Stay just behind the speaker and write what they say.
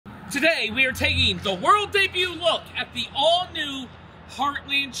Today, we are taking the world debut look at the all-new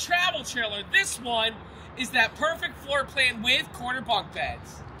Heartland Travel trailer. This one is that perfect floor plan with corner bunk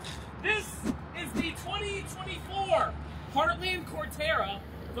beds. This is the 2024 Heartland Corterra,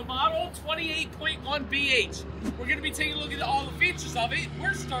 the model 28.1 BH. We're going to be taking a look at all the features of it.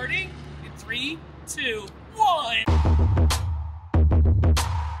 We're starting in 3, 2, 1.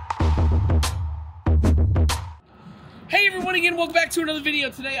 Hey everyone again, welcome back to another video.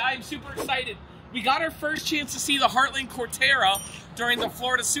 Today I am super excited. We got our first chance to see the Heartland Corterra during the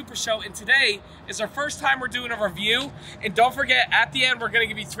Florida Super Show, and today is our first time we're doing a review. And don't forget, at the end we're going to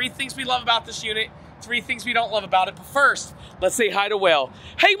give you 3 things we love about this unit, 3 things we don't love about it. But first, let's say hi to Will.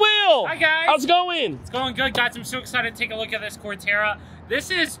 Hey Will! Hi guys! How's it going? It's going good, guys. I'm so excited to take a look at this Corterra.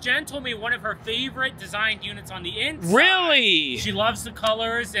 This is, Jen told me, one of her favorite designed units on the inside. Really? She loves the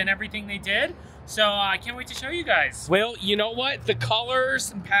colors and everything they did. So I can't wait to show you guys. Well, you know what? The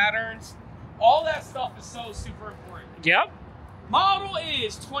colors and patterns, all that stuff is so super important. Yep. Model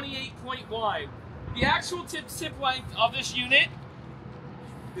is 28.1. The actual tip length of this unit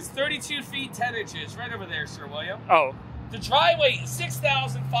is 32 feet 10 inches. Right over there, Sir William. Oh. The dry weight is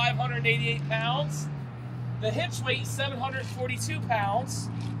 6,588 pounds. The hitch weight is 742 pounds.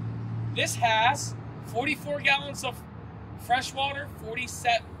 This has 44 gallons of fresh water,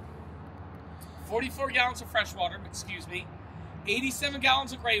 44 gallons of fresh water, 87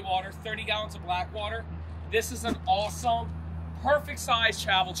 gallons of gray water, 30 gallons of black water. This is an awesome, perfect size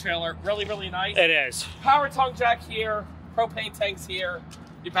travel trailer. Really, really nice. It is. Power tongue jack here, propane tanks here.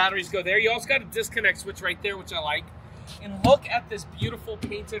 Your batteries go there. You also got a disconnect switch right there, which I like. And look at this beautiful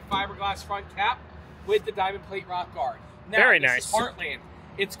painted fiberglass front cap with the diamond plate rock guard. Now, very this nice. is Heartland.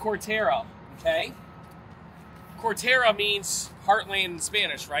 It's Corterra, okay? Corterra means Heartland in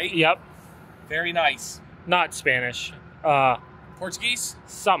Spanish, right? Yep. Very nice. Not Spanish. Portuguese?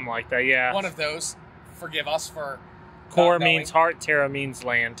 Something like that, yeah. One of those. Forgive us for Cor not knowing. means heart, Terra means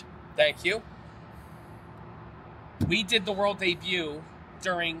land. Thank you. We did the world debut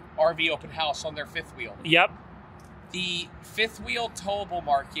during RV Open House on their 5th wheel. Yep. The 5th wheel towable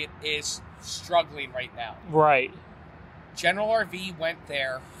market is struggling right now. Right. General RV went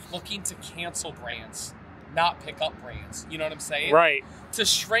there looking to cancel brands, not pick up brands. You know what I'm saying? Right. To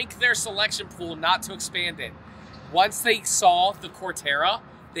shrink their selection pool, not to expand it. Once they saw the Corterra,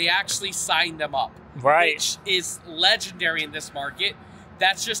 they actually signed them up. Right. Which is legendary in this market.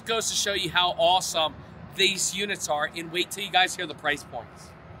 That just goes to show you how awesome these units are, and wait till you guys hear the price points.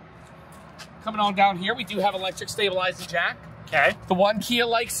 Coming on down here, we do have electric stabilizing jack. Okay. The one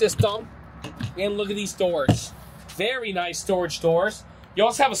Kia-like system. And look at these doors. Very nice storage doors. You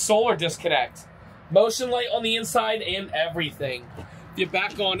also have a solar disconnect. Motion light on the inside and everything. If you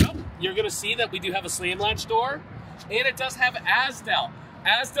back on up, you're going to see that we do have a slam latch door. And it does have Azdel.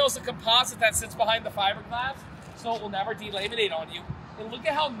 Azdel is a composite that sits behind the fiberglass, so it will never delaminate on you. And look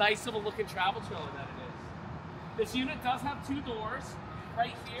at how nice of a looking travel trailer that it is. This unit does have 2 doors.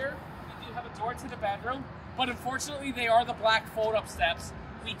 Right here, we do have a door to the bedroom, but unfortunately they are the black fold-up steps.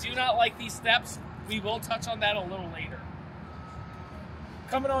 We do not like these steps. We will touch on that a little later.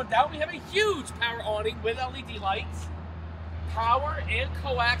 Coming on down, we have a huge power awning with LED lights. Power and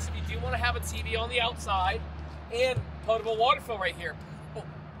coax if you do want to have a TV on the outside. And potable water fill right here.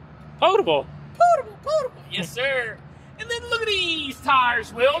 Potable. Potable. Yes, sir. And then look at these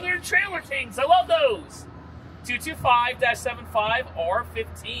tires, Will. They're Trailer Kings. I love those. 225-75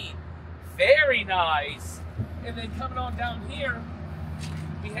 R15. Very nice. And then coming on down here,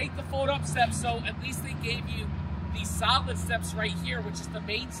 we hate the fold-up steps, so at least they gave you these solid steps right here, which is the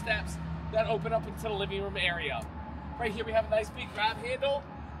main steps that open up into the living room area. Right here we have a nice big grab handle.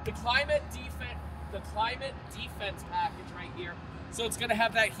 The climate defense package right here. So it's going to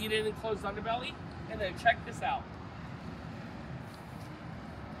have that heated and enclosed underbelly. And then check this out.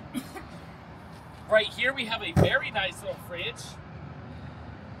 Right here we have a very nice little fridge.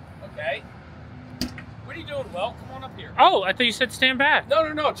 Okay. What are you doing, Will? Come on up here. Oh, I thought you said stand back.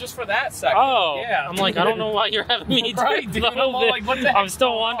 No, just for that second. Oh, yeah. I'm like, I don't know why you're having me do right, dude. the whole bit. Like, what the I'm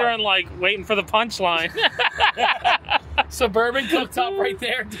still wondering, like, waiting for the punchline. Suburban cooktop right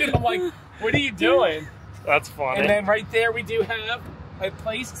there, dude. I'm like, what are you doing? That's funny. And then right there we do have a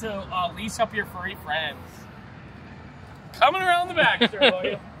place to lease up your furry friends. Coming around the back, sir,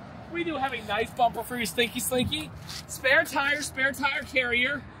 William. We do have a nice bumper for your slinky. Spare tire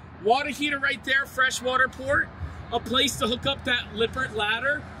carrier. Water heater right there, fresh water port. A place to hook up that Lippert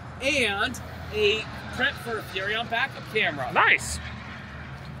ladder. And a prep for a Furion backup camera. Nice.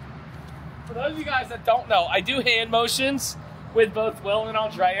 For those of you guys that don't know, I do hand motions with both Will and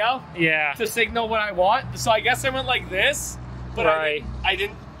Andrea. Yeah. To signal what I want. So I guess I went like this, but right. I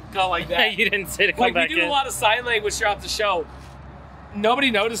didn't go like that. You didn't say to come back in. We do a lot of sign language throughout the show.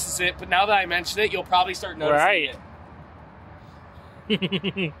 Nobody notices it, but now that I mention it, you'll probably start noticing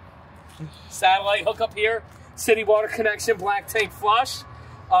it. Satellite hookup here. City water connection, black tank flush.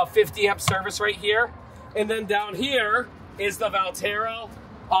 50 amp service right here. And then down here is the Valterra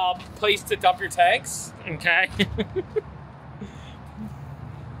place to dump your tanks. Okay.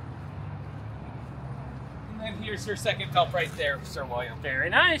 And here's your second dump right there, Sir William. Very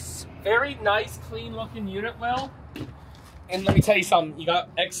nice. Very nice, clean looking unit, Will. And let me tell you something, you got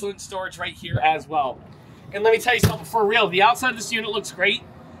excellent storage right here as well. And let me tell you something, for real, the outside of this unit looks great,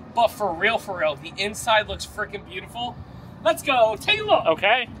 but for real, the inside looks freaking beautiful. Let's go, take a look.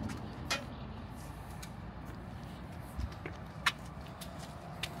 Okay.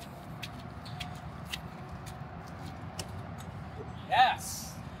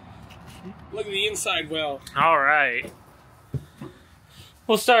 Yes. Look at the inside, Will. All right.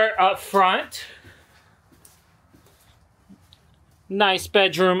 We'll start up front. Nice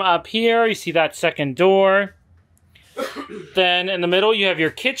bedroom up here. You see that second door. Then in the middle, you have your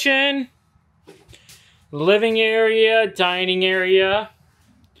kitchen, living area, dining area.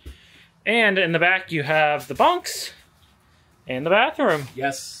 And in the back, you have the bunks and the bathroom.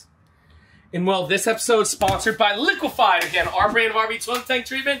 Yes. And well, this episode is sponsored by Liquefied. Again, our brand of RV toilet tank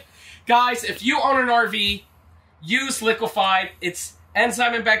treatment. Guys, if you own an RV, use Liquefied. It's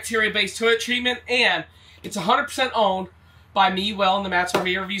enzyme and bacteria-based toilet treatment, and it's 100% owned by me, Will, and the Matt's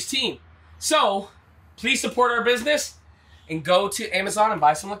RV Reviews team. So, please support our business and go to Amazon and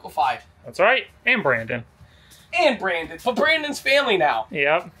buy some Liquefied. That's right. And Brandon. And Brandon. But Brandon's family now.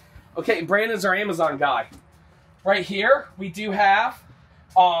 Yep. Okay, Brandon's our Amazon guy. Right here, we do have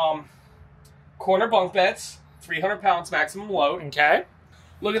corner bunk beds, 300 pounds maximum load. Okay.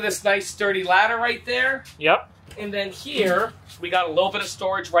 Look at this nice sturdy ladder right there. Yep. And then here, we got a little bit of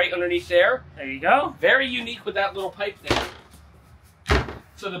storage right underneath there. There you go. Very unique with that little pipe there.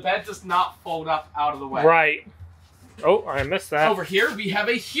 So the bed does not fold up out of the way. Right. Oh, I missed that. Over here, we have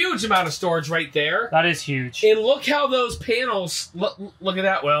a huge amount of storage right there. That is huge. And look how those panels, look at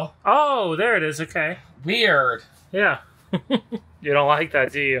that, Will. Oh, there it is. Okay. Weird. Yeah. You don't like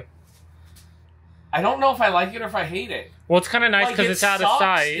that, do you? I don't know if I like it or if I hate it. Well, it's kind of nice because it's out of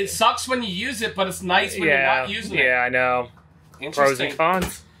sight. It sucks when you use it, but it's nice when you're not using it. Yeah, I know. Pros and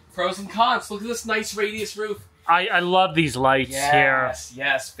cons. Pros and cons. Look at this nice radius roof. I love these lights here. Yes,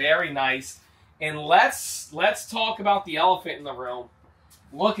 yes, very nice. And let's talk about the elephant in the room.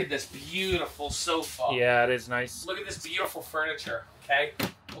 Look at this beautiful sofa. Yeah, it is nice. Look at this beautiful furniture, okay?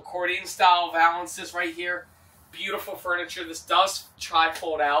 Accordion style valances right here. Beautiful furniture. This does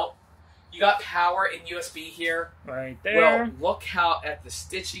tri-fold out. You got power and USB here. Right there. Well, look how at the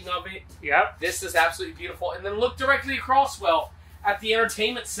stitching of it. Yep. This is absolutely beautiful. And then look directly across, Will, at the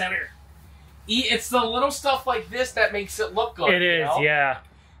entertainment center. It's the little stuff like this that makes it look good. It is, yeah.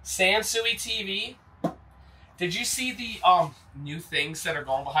 Sansui TV. Did you see the new things that are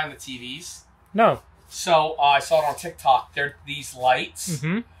going behind the TVs? No. So I saw it on TikTok. They're these lights,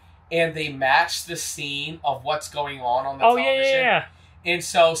 Mm-hmm. and they match the scene of what's going on the television. Yeah. And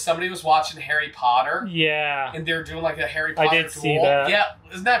so somebody was watching Harry Potter. Yeah. And they're doing like a Harry Potter I did duel. see that. Yeah,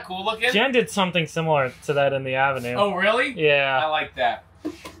 isn't that cool looking? Jen did something similar to that in the Avenue. Oh, really? Yeah. I like that.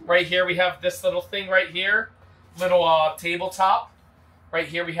 Right here we have this little thing right here. Little tabletop. Right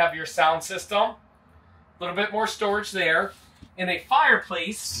here we have your sound system. A little bit more storage there. And a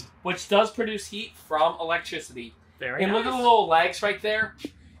fireplace, which does produce heat from electricity. Very and nice. look at the little legs right there.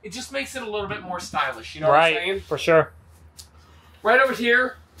 It just makes it a little bit more stylish. You know what I'm saying? For sure. Right over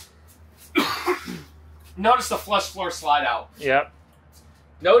here, notice the flush floor slide out. Yep.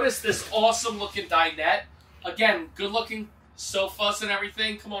 Notice this awesome looking dinette. Again, good looking sofas and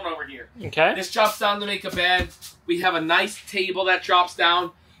everything. Come on over here. Okay. This drops down to make a bed. We have a nice table that drops down.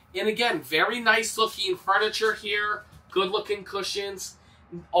 And again, very nice looking furniture here. Good looking cushions.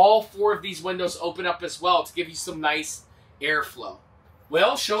 All four of these windows open up as well to give you some nice airflow.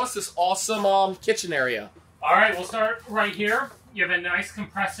 Will, show us this awesome kitchen area. All right, we'll start right here. You have a nice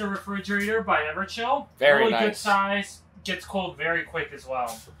compressor refrigerator by Everchill. Very really nice. Good size. Gets cold very quick as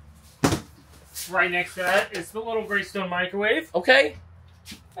well. Right next to that is the little Greystone microwave. Okay.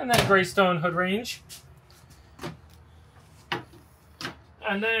 And then Greystone hood range.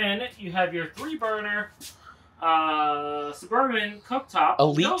 And then you have your 3-burner Suburban cooktop.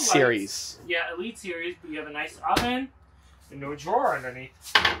 Elite No lights. Series. Yeah, Elite Series. But you have a nice oven and no drawer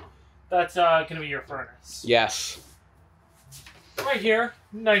underneath. That's going to be your furnace. Yes. Right here,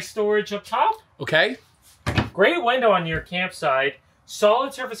 nice storage up top. Okay. Great window on your campsite.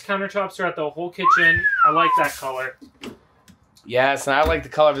 Solid surface countertops throughout the whole kitchen. I like that color. Yes, and I like the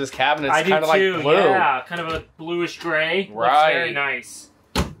color of this cabinet. It's kind of like blue. Yeah, kind of a bluish gray. Right. Looks very nice.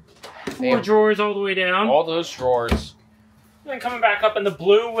 4 drawers all the way down. All those drawers. And then coming back up in the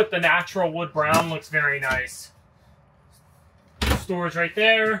blue with the natural wood brown looks very nice. Storage right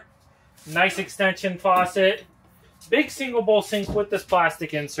there. Nice extension faucet. Big single bowl sink with this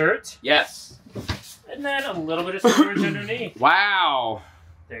plastic insert. Yes. And then a little bit of storage underneath. Wow.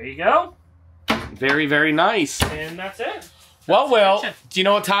 There you go. Very, very nice. And that's it. Well, Will, do you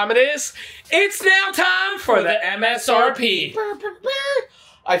know what time it is? It's now time for the MSRP.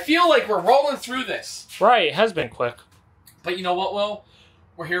 I feel like we're rolling through this. Right, it has been quick. But you know what, Will?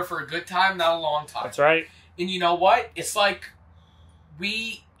 We're here for a good time, not a long time. That's right. And you know what? It's like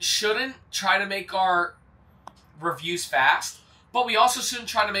we shouldn't try to make our reviews fast, but we also shouldn't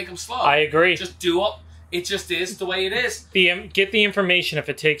try to make them slow. I agree. Just do it. It just is the way it is. Get the information. If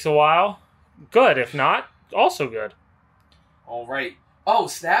it takes a while, good. If not, also good. All right. Oh,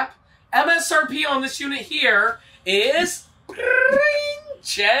 snap. MSRP on this unit here is...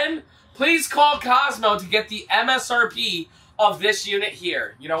 Jen, please call Cosmo to get the MSRP of this unit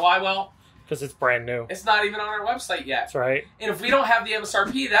here. You know why, Will? Because it's brand new. It's not even on our website yet. That's right. And if we don't have the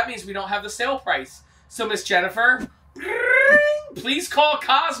MSRP, that means we don't have the sale price. So, Miss Jennifer, please call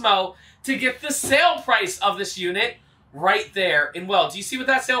Cosmo to get the sale price of this unit right there. And, Will, do you see what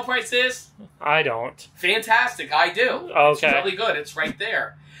that sale price is? I don't. Fantastic. I do. Okay. It's really good. It's right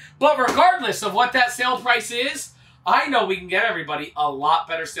there. But regardless of what that sale price is, I know we can get everybody a lot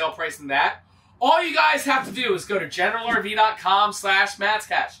better sale price than that. All you guys have to do is go to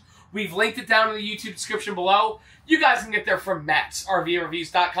generalrv.com/MattsCash. We've linked it down in the YouTube description below. You guys can get there from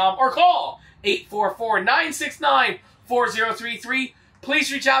mattsrvreviews.com or call 844-969-4033. Please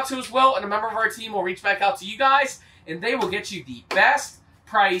reach out to us, Will, and a member of our team will reach back out to you guys, and they will get you the best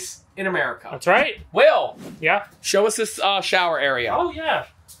price in America. That's right. Will, Yeah. show us this shower area. Oh, yeah.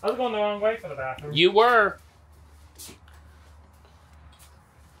 I was going the wrong way for the bathroom. You were.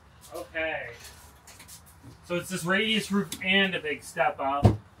 Okay. So it's this radius roof and a big step up.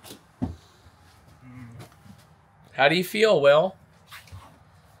 How do you feel, Will?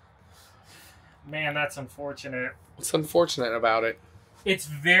 Man, that's unfortunate. What's unfortunate about it? It's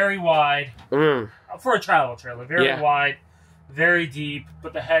very wide for a travel trailer. Very wide, very deep,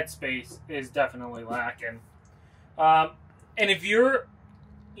 but the headspace is definitely lacking. And if you're,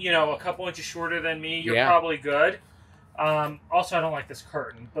 a couple inches shorter than me, you're probably good. Also, I don't like this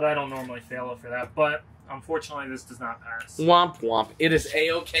curtain, but I don't normally fail it for that. But unfortunately, this does not pass. Womp womp. It is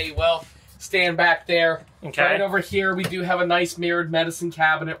A-okay. Well, stand back there. Okay. Right over here, we do have a nice mirrored medicine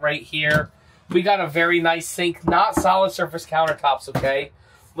cabinet right here. We got a very nice sink, not solid surface countertops, okay?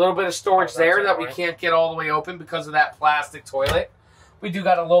 A little bit of storage there that we can't get all the way open because of that plastic toilet. We do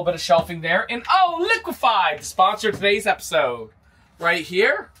got a little bit of shelving there. And, Liquefied, the sponsor of today's episode. Right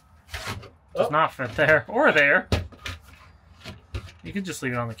here. Does not fit there. Or there. You could just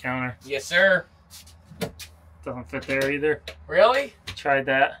leave it on the counter. Yes, sir. Doesn't fit there either. Really? Tried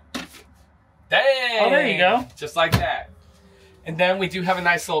that. Dang! Oh, there you go. Just like that. And then we do have a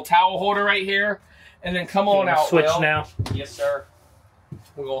nice little towel holder right here. And then come on out, switch Will. now. Yes, sir.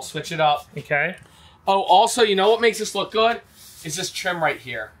 We're going to switch it up. Okay. Oh, also, you know what makes this look good? Is this trim right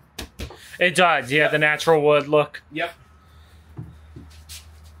here. It does, yeah, the natural wood look. Yep.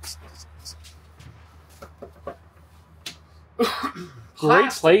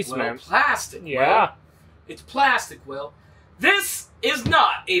 Great placement. Will. Plastic, yeah. Will. It's plastic, Will. This is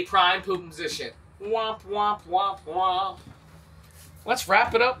not a prime poop position. Womp, womp, womp, womp. Let's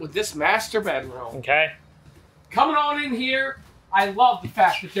wrap it up with this master bedroom. Okay. Coming on in here, I love the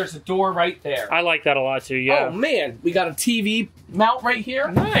fact that there's a door right there. I like that a lot too, yeah. Oh, man. We got a TV mount right here.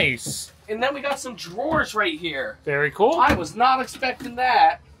 Nice. And then we got some drawers right here. Very cool. I was not expecting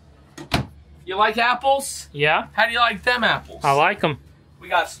that. You like apples? Yeah. How do you like them apples? I like them. We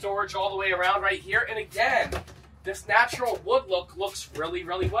got storage all the way around right here. And again, this natural wood look looks really,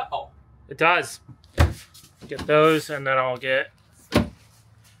 really well. It does. Get those, and then I'll get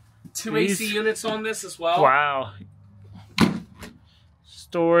 2 AC units on this as well. Wow.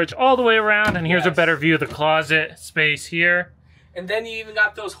 Storage all the way around, and here's a better view of the closet space here. And then you even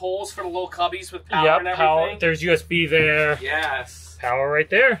got those holes for the little cubbies with power and everything. Power. There's USB there. Yes. Power right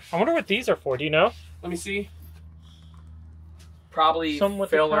there. I wonder what these are for. Do you know? Let me see. Probably some with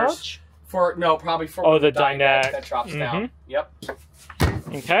fillers. Probably for the dinette that drops down. Yep.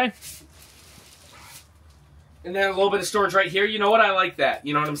 Okay. And then a little bit of storage right here. You know what? I like that.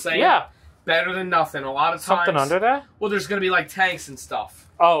 You know what I'm saying? Yeah. Better than nothing. A lot of times. Something under that? Well, there's going to be like tanks and stuff.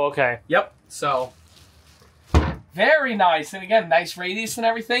 Oh, okay. Yep. So, very nice. And again, nice radius and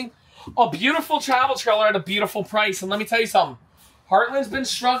everything. A beautiful travel trailer at a beautiful price. And let me tell you something. Heartland's been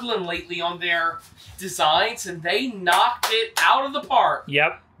struggling lately on their designs, and they knocked it out of the park.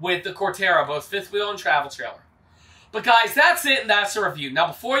 Yep. With the Corterra, both fifth wheel and travel trailer. But guys, that's it, and that's the review. Now,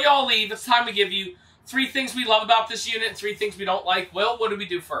 before y'all leave, it's time to give you 3 things we love about this unit and 3 things we don't like. Will, what do we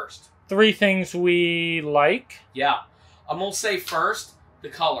do first? 3 things we like. Yeah. I'm going to say first, the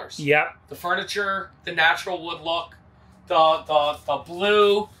colors. Yep. The furniture, the natural wood look, the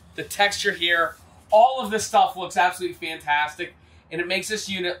blue, the texture here. All of this stuff looks absolutely fantastic, and it makes this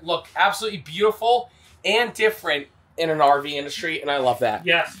unit look absolutely beautiful and different in an RV industry, and I love that.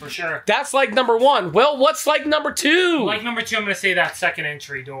 Yes, for sure. That's like number 1. Well, what's like number 2? Like number 2, I'm going to say that second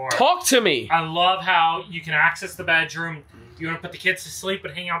entry door. Talk to me. I love how you can access the bedroom. You want to put the kids to sleep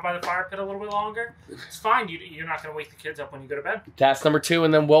and hang out by the fire pit a little bit longer? It's fine. You're not going to wake the kids up when you go to bed. That's number 2,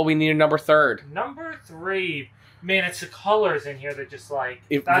 and then, well, we need a number 3. Number 3. Man, it's the colors in here that just like,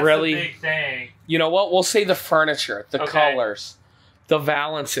 it that's really, the big thing. You know what? We'll say the furniture, the colors, the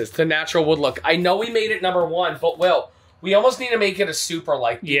valances, the natural wood look. I know we made it number 1, but Will, we almost need to make it a super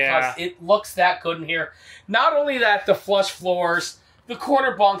like because it looks that good in here. Not only that, the flush floors, the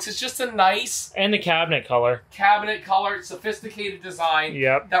corner bunks, it's just a nice... And the cabinet color. Cabinet color, sophisticated design.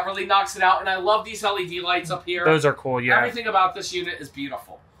 Yep. That really knocks it out. And I love these LED lights up here. Those are cool, yeah. Everything about this unit is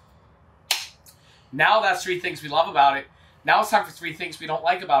beautiful. Now that's 3 things we love about it. Now it's time for 3 things we don't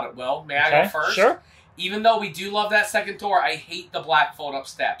like about it, Will. May I go first? Sure. Even though we do love that second door, I hate the black fold-up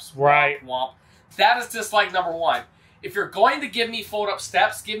steps. Right. Womp, womp. That is dislike number 1. If you're going to give me fold-up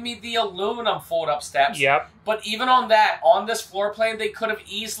steps, give me the aluminum fold-up steps. Yep. But even on that, on this floor plan, they could have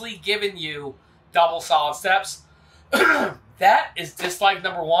easily given you double solid steps. That is dislike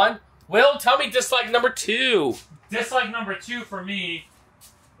number 1. Will, tell me dislike number 2. Dislike number 2 for me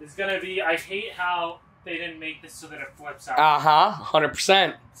is going to be, I hate how they didn't make this so that it flips out.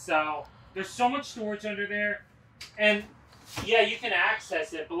 100%. So, there's so much storage under there. And... yeah, you can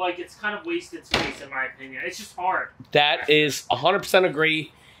access it, but like it's kind of wasted space in my opinion. It's just hard. That is 100%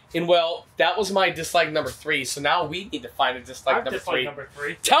 agree. And well, that was my dislike number 3. So now we need to find a dislike number 3. Number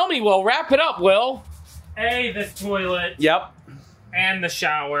 3. Tell me, Will. Wrap it up, Will. This toilet. Yep. And the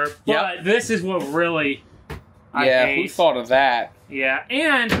shower. But this is what really I hate. Who thought of that? Yeah,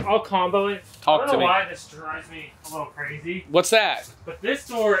 and I'll combo it. Talk to me. I don't know why this drives me a little crazy. What's that? But this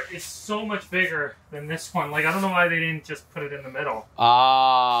door is so much bigger than this one. Like, I don't know why they didn't just put it in the middle. You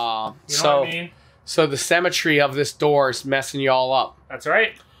know what I mean? So the symmetry of this door is messing you all up. That's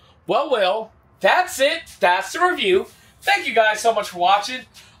right. Well, Will, that's it. That's the review. Thank you guys so much for watching.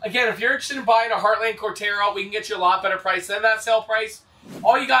 Again, if you're interested in buying a Heartland Corterra, we can get you a lot better price than that sale price.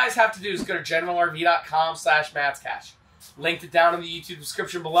 All you guys have to do is go to generalrv.com/MattsCash. Linked it down in the YouTube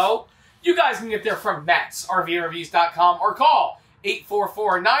description below. You guys can get there from MattsRVReviews.com or call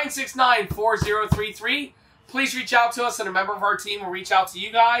 844-969-4033. Please reach out to us, and a member of our team will reach out to you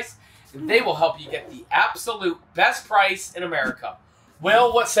guys, and they will help you get the absolute best price in America.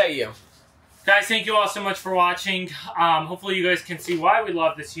 Will, what say you? Guys, thank you all so much for watching. Hopefully you guys can see why we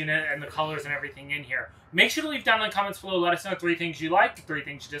love this unit and the colors and everything in here. Make sure to leave down in the comments below. Let us know 3 things you like, 3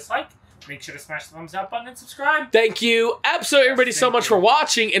 things you dislike. Make sure to smash the thumbs up button and subscribe. Thank you, absolutely everybody, so much for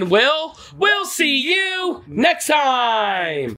watching, and we'll see you next time.